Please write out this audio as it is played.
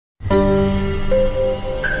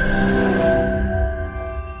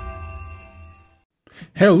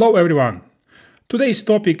Hello everyone! Today's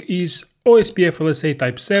topic is OSPF LSA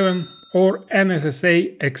Type 7 or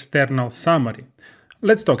NSSA External Summary.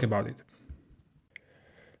 Let's talk about it.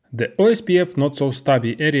 The OSPF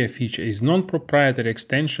not-so-stubby area feature is non-proprietary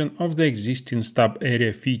extension of the existing stub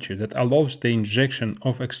area feature that allows the injection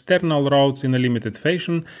of external routes in a limited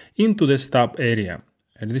fashion into the stub area.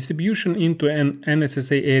 Redistribution into an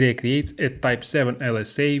NSSA area creates a Type 7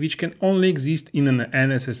 LSA which can only exist in an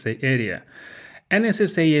NSSA area.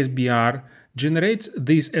 NSSA ASBR generates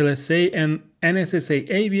this LSA and NSSA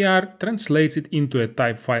ABR translates it into a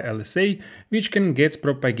Type 5 LSA which can get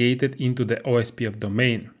propagated into the OSPF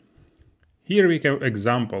domain. Here we have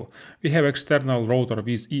example. We have external router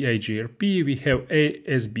with EIGRP, we have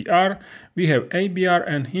ASBR, we have ABR,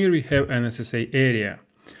 and here we have NSSA area.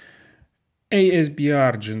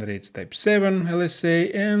 ASBR generates Type 7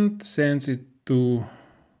 LSA and sends it to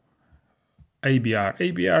ABR.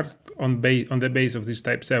 ABR on the base of this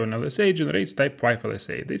Type 7 LSA generates Type 5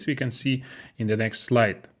 LSA. This we can see in the next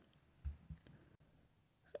slide.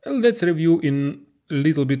 Let's review in a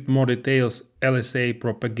little bit more details LSA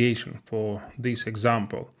propagation for this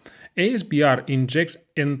example. ASBR injects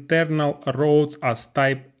internal routes as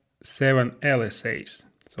Type 7 LSAs.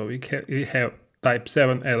 So we have Type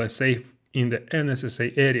 7 LSA in the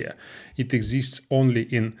NSSA area. It exists only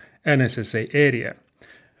in NSSA area.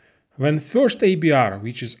 When first ABR,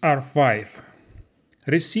 which is R5,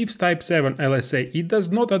 receives Type 7 LSA, it does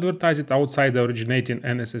not advertise it outside the originating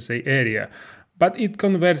NSSA area, but it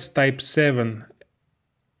converts Type 7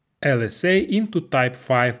 LSA into Type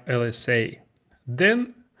 5 LSA.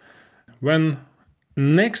 Then, when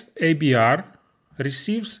next ABR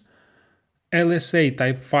receives LSA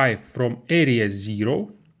Type 5 from area 0,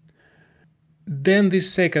 then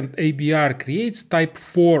this second ABR creates Type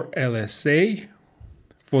 4 LSA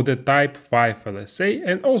for the Type 5 LSA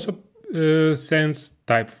and also sends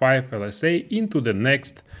Type 5 LSA into the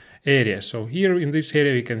next area. So here in this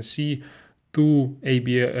area we can see two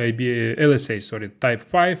LSAs, Type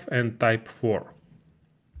 5 and Type 4.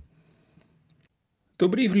 To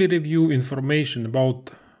briefly review information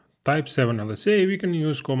about Type 7 LSA, we can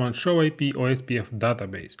use command show IP OSPF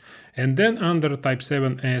database. And then under Type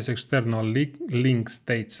 7 as external link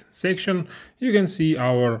states section, you can see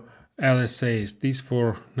our LSAs, these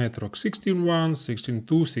for network 16.1, 16.2,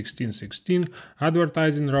 16.16,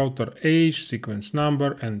 advertising router age, sequence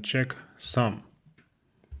number, and checksum.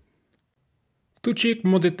 To check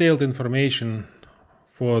more detailed information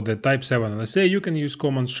for the Type 7 LSA, you can use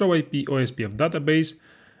command show IP OSPF database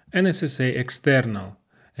NSSA external.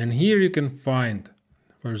 And here you can find,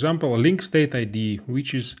 for example, a link state ID,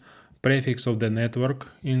 which is prefix of the network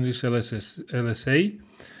in this LSA,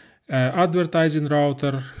 advertising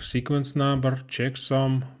router, sequence number,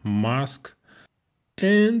 checksum, mask,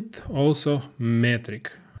 and also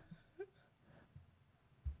metric.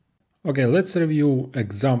 Okay, let's review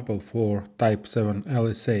example for Type 7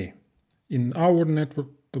 LSA. In our network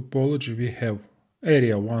topology, we have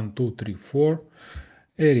area 1, 2, 3, 4,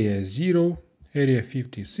 area 0, area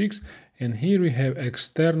 56, and here we have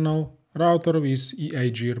external router with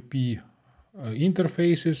EIGRP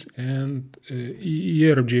interfaces and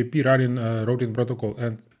ERGP running routing protocol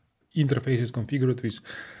and interfaces configured with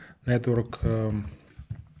network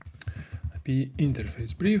IP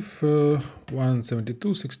interface brief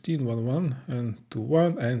 172.16.11 and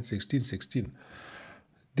 2.1 and 16.16.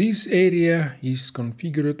 This area is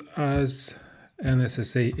configured as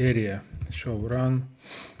NSSA area. Show run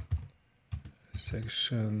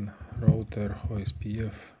section router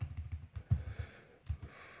OSPF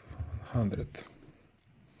 100.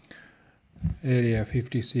 Area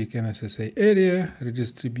 56 NSSA area,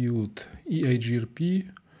 redistribute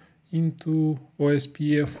EIGRP into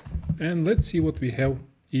OSPF, and let's see what we have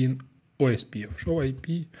in OSPF. Show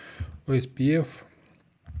IP OSPF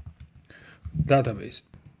database.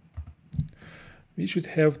 We should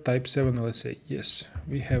have Type 7 LSA. Yes,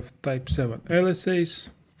 we have Type 7 LSAs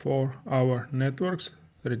for our networks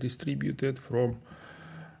redistributed from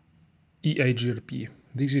EIGRP.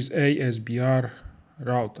 This is ASBR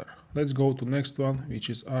router. Let's go to next one, which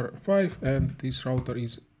is R5, and this router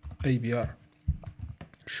is ABR.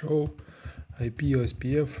 Show IP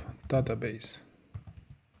OSPF database.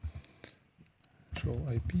 Show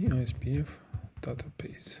IP OSPF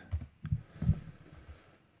database.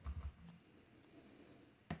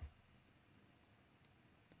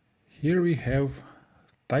 Here we have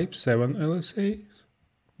Type 7 LSAs,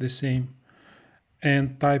 the same,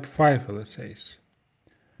 and Type 5 LSAs.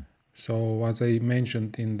 So as I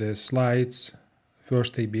mentioned in the slides,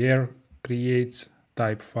 first ABR creates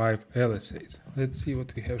Type 5 LSAs. Let's see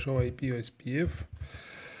what we have. Show IP OSPF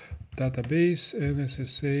database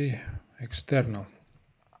NSSA external.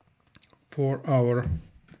 For our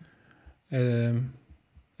LSA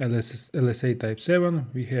type 7,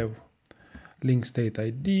 we have link state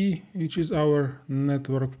ID, which is our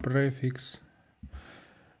network prefix,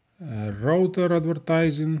 router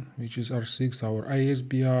advertising, which is R6, our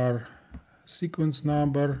ASBR sequence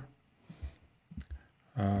number,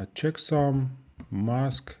 checksum,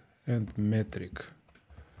 mask, and metric.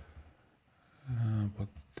 But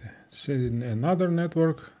set in another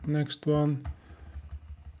network, next one,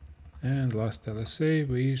 and last LSA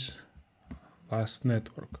with last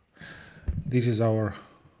network. This is our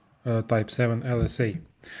type 7 LSA.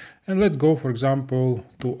 And let's go, for example,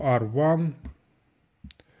 to R1,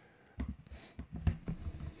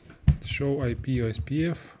 show IP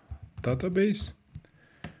OSPF database.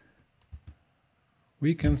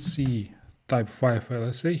 We can see type 5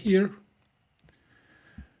 LSA here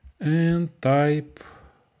and type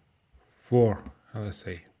 4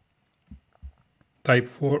 LSA. Type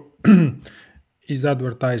 4 is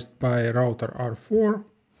advertised by router R4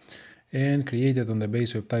 and created on the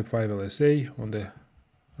basis of type 5 LSA on the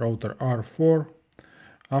router R4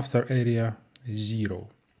 after area 0.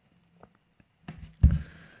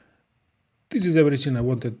 This is everything I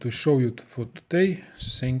wanted to show you for today.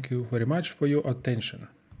 Thank you very much for your attention.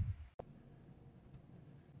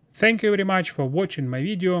 Thank you very much for watching my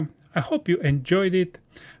video. I hope you enjoyed it.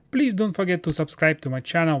 Please don't forget to subscribe to my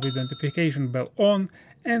channel with the notification bell on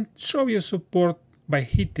and show your support by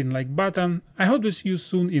hitting like button. I hope to see you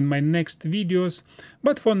soon in my next videos,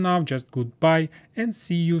 but for now just goodbye and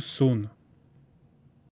see you soon.